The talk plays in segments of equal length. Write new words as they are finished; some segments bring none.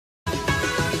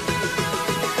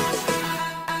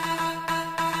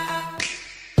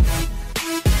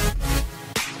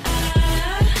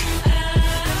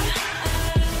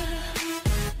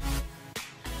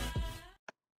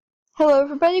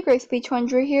everybody, Grace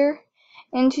Beach100 here,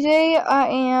 and today I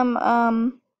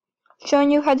am showing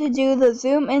you how to do the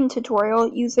zoom in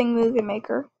tutorial using Movie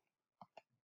Maker.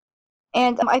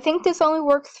 And I think this only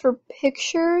works for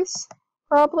pictures,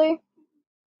 probably.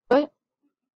 What?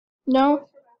 No?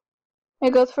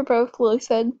 It goes for both, Lily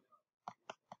said.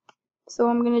 So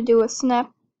I'm gonna do a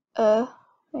snapshot.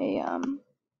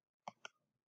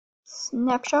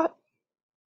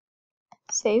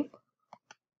 Save.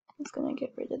 I'm just gonna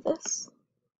get rid of this.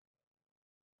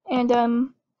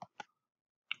 And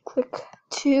click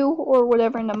 2 or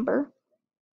whatever number.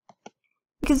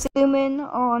 You can zoom in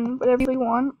on whatever you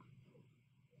want.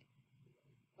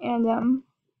 And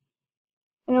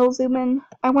it'll zoom in.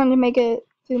 I wanted to make it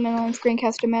zoom in on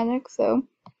Screencast-O-Matic, so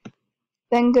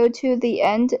then go to the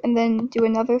end and then do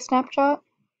another snapshot.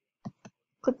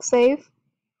 Click save.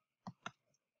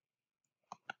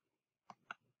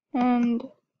 And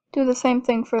do the same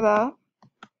thing for that.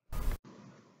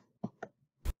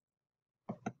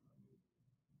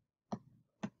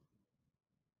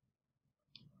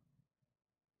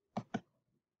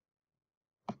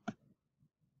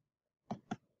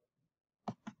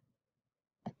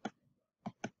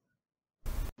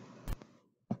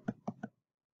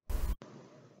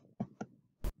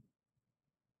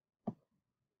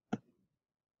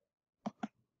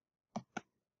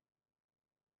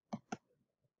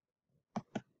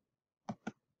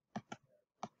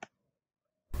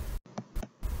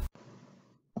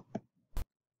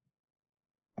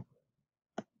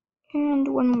 And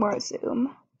one more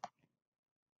zoom.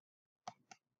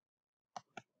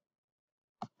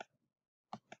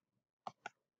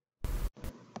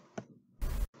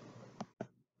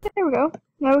 There we go.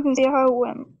 Now we can see how it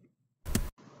went.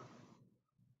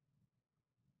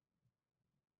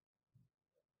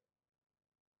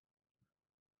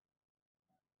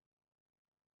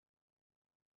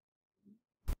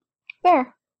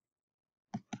 There.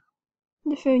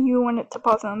 If you want it to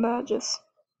pause on that, just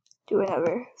do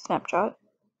another snapshot.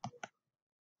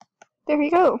 There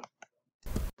you go.